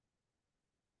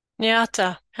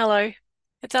Nyata, hello.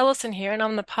 It's Alison here, and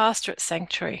I'm the pastor at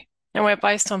Sanctuary, and we're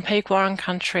based on Peak Warren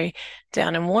Country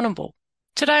down in Warrnambool.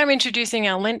 Today I'm introducing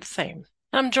our Lent theme,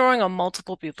 and I'm drawing on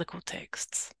multiple biblical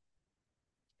texts.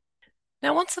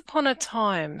 Now, once upon a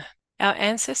time, our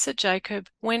ancestor Jacob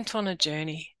went on a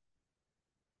journey.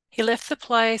 He left the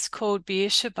place called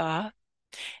Beersheba,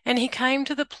 and he came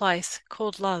to the place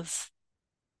called Luz.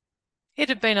 It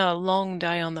had been a long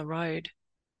day on the road,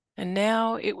 and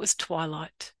now it was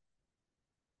twilight.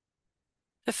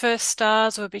 The first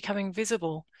stars were becoming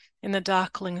visible in the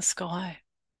darkling sky.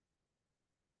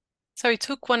 So he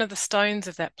took one of the stones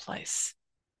of that place,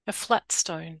 a flat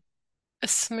stone, a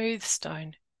smooth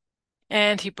stone,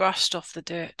 and he brushed off the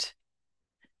dirt.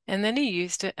 And then he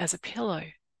used it as a pillow.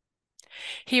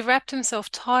 He wrapped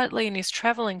himself tightly in his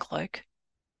travelling cloak,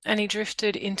 and he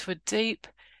drifted into a deep,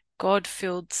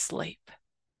 God-filled sleep.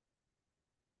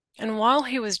 And while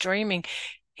he was dreaming,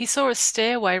 he saw a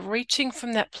stairway reaching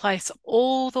from that place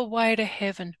all the way to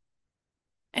heaven.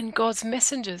 And God's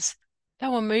messengers, they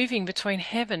were moving between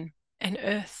heaven and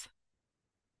earth.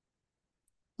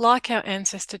 Like our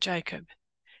ancestor Jacob,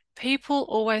 people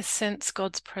always sense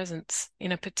God's presence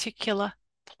in a particular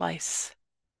place.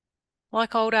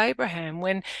 Like old Abraham,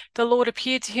 when the Lord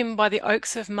appeared to him by the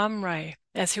oaks of Mamre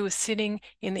as he was sitting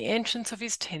in the entrance of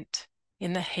his tent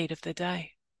in the heat of the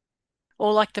day.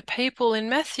 Or like the people in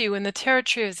Matthew in the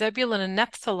territory of Zebulun and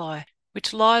Naphtali,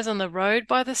 which lies on the road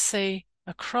by the sea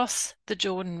across the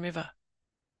Jordan River.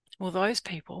 Well, those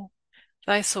people,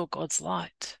 they saw God's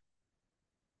light.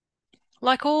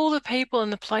 Like all the people in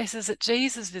the places that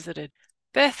Jesus visited,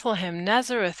 Bethlehem,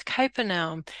 Nazareth,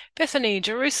 Capernaum, Bethany,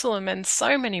 Jerusalem, and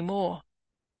so many more.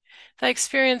 They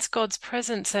experienced God's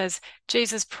presence as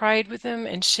Jesus prayed with them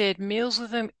and shared meals with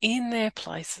them in their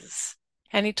places.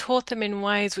 And he taught them in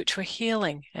ways which were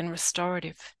healing and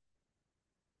restorative.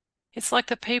 It's like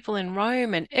the people in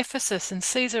Rome and Ephesus and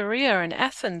Caesarea and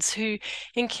Athens who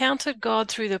encountered God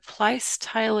through the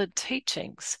place-tailored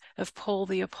teachings of Paul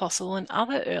the Apostle and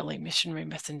other early missionary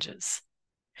messengers.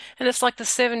 And it's like the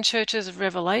seven churches of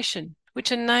Revelation,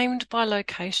 which are named by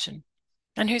location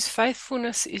and whose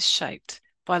faithfulness is shaped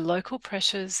by local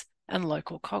pressures and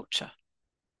local culture.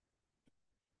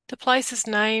 The places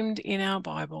named in our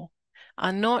Bible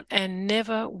are not and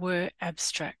never were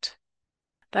abstract.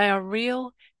 They are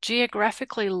real,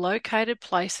 geographically located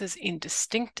places in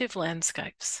distinctive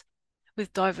landscapes,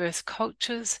 with diverse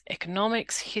cultures,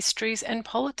 economics, histories, and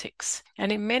politics,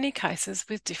 and in many cases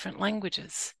with different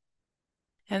languages.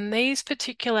 And these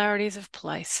particularities of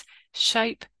place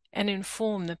shape and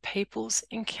inform the people's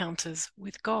encounters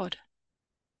with God.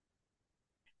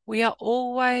 We are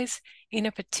always in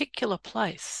a particular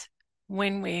place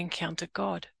when we encounter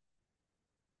God.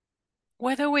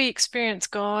 Whether we experience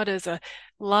God as a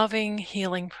loving,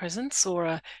 healing presence or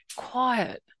a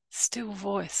quiet, still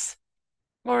voice,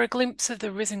 or a glimpse of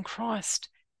the risen Christ,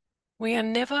 we are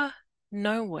never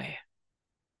nowhere.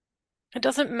 It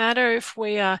doesn't matter if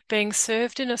we are being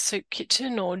served in a soup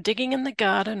kitchen or digging in the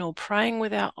garden or praying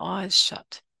with our eyes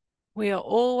shut. We are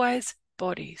always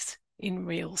bodies in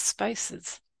real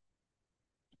spaces.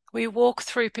 We walk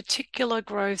through particular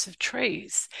groves of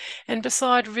trees and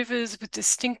beside rivers with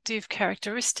distinctive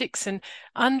characteristics and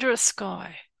under a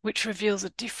sky which reveals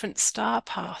a different star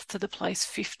path to the place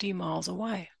 50 miles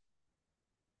away.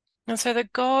 And so the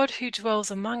God who dwells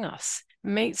among us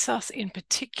meets us in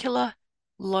particular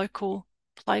local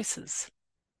places.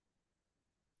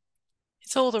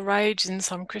 It's all the rage in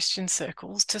some Christian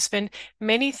circles to spend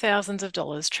many thousands of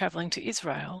dollars travelling to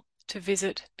Israel to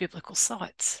visit biblical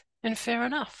sites. And fair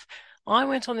enough, I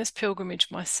went on this pilgrimage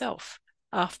myself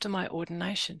after my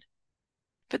ordination.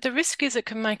 But the risk is it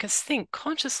can make us think,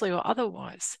 consciously or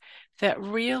otherwise, that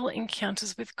real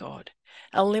encounters with God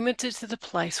are limited to the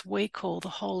place we call the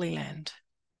Holy Land.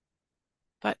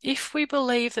 But if we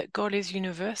believe that God is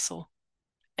universal,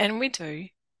 and we do,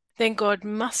 then God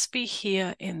must be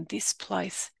here in this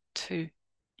place too.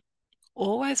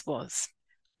 Always was,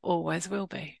 always will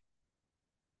be.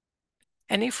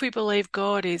 And if we believe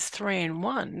God is three in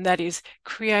one, that is,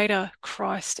 Creator,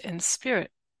 Christ, and Spirit,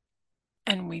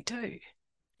 and we do,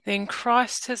 then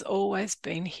Christ has always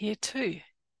been here too.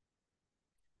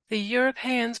 The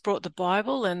Europeans brought the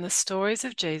Bible and the stories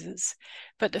of Jesus,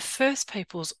 but the first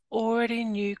peoples already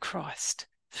knew Christ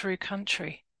through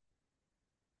country.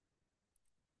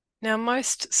 Now,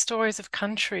 most stories of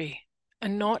country are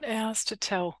not ours to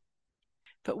tell,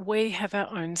 but we have our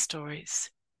own stories.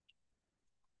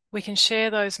 We can share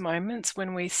those moments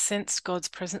when we sensed God's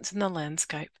presence in the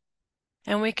landscape,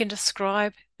 and we can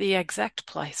describe the exact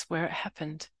place where it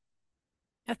happened.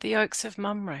 At the Oaks of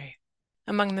Mamre,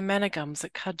 among the manna gums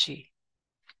at Kudgee,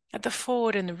 at the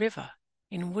ford in the river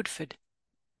in Woodford.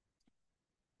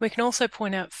 We can also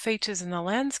point out features in the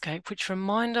landscape which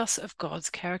remind us of God's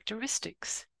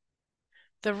characteristics.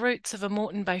 The roots of a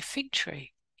Moreton Bay fig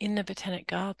tree in the Botanic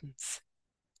Gardens,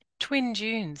 twin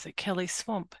dunes at Kelly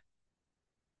Swamp.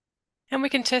 And we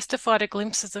can testify to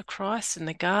glimpses of Christ in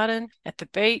the garden, at the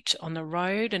beach, on the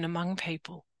road, and among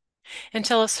people, and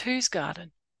tell us whose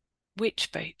garden,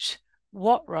 which beach,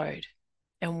 what road,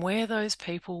 and where those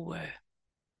people were.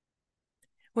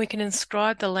 We can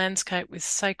inscribe the landscape with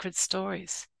sacred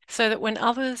stories, so that when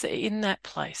others are in that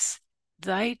place,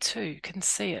 they too can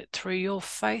see it through your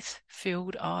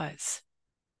faith-filled eyes.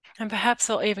 And perhaps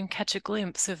they'll even catch a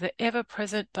glimpse of the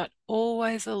ever-present but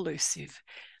always elusive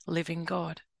living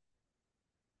God.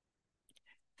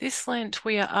 This Lent,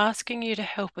 we are asking you to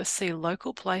help us see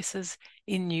local places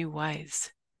in new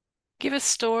ways. Give us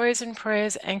stories and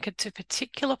prayers anchored to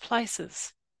particular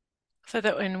places, so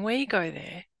that when we go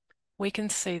there, we can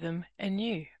see them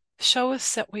anew. Show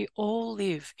us that we all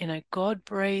live in a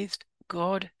God-breathed,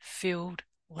 God-filled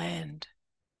land.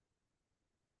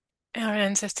 Our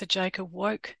ancestor Jacob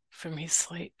woke from his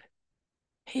sleep.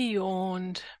 He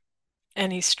yawned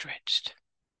and he stretched.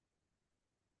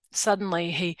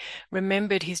 Suddenly he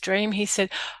remembered his dream. He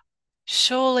said,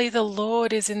 "Surely the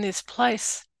Lord is in this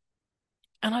place."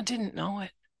 And I didn't know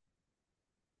it.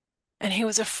 And he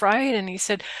was afraid and he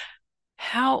said,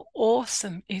 "How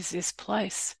awesome is this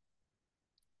place?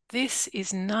 This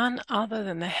is none other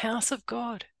than the house of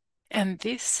God, and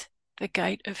this the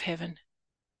gate of heaven."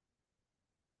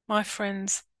 My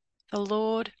friends, the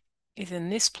Lord is in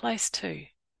this place too,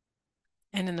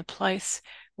 and in the place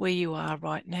where you are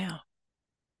right now.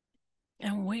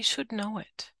 And we should know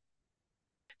it.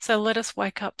 So let us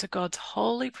wake up to God's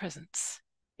holy presence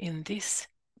in this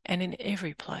and in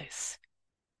every place.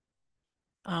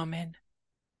 Amen.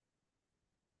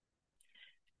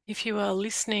 If you are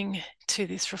listening to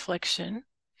this reflection,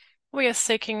 we are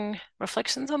seeking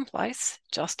reflections on place,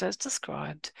 just as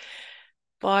described,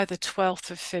 by the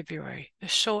 12th of February, a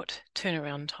short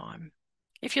turnaround time.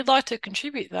 If you'd like to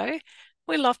contribute, though,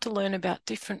 we love to learn about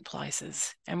different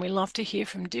places and we love to hear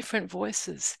from different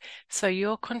voices, so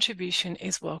your contribution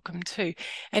is welcome too.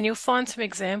 And you'll find some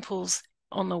examples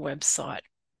on the website.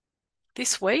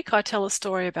 This week, I tell a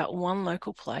story about one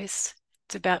local place.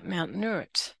 It's about Mount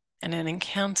Noorat and an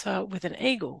encounter with an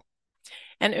eagle.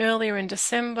 And earlier in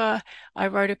December, I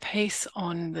wrote a piece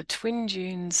on the twin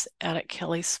dunes out at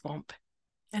Kelly Swamp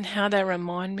and how they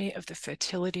remind me of the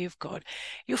fertility of God.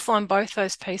 You'll find both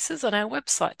those pieces on our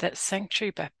website, that's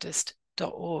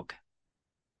sanctuarybaptist.org.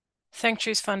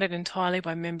 Sanctuary is funded entirely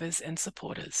by members and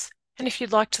supporters. And if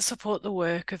you'd like to support the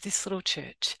work of this little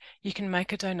church, you can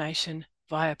make a donation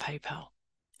via PayPal.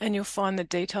 And you'll find the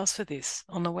details for this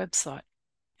on the website.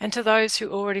 And to those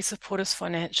who already support us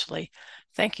financially,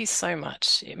 thank you so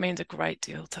much. It means a great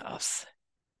deal to us.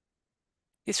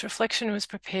 This reflection was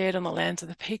prepared on the lands of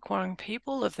the Pequot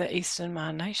people of the Eastern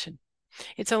Maar Nation.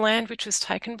 It's a land which was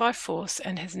taken by force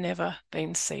and has never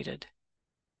been ceded.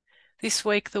 This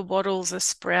week the wattles are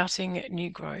sprouting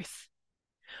new growth.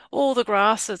 All the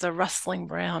grasses are rustling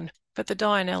brown, but the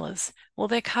dianellas, well,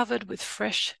 they're covered with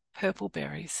fresh purple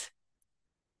berries.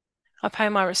 I pay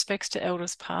my respects to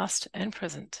elders past and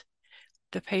present.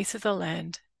 The peace of the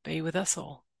land be with us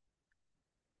all.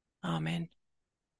 Amen.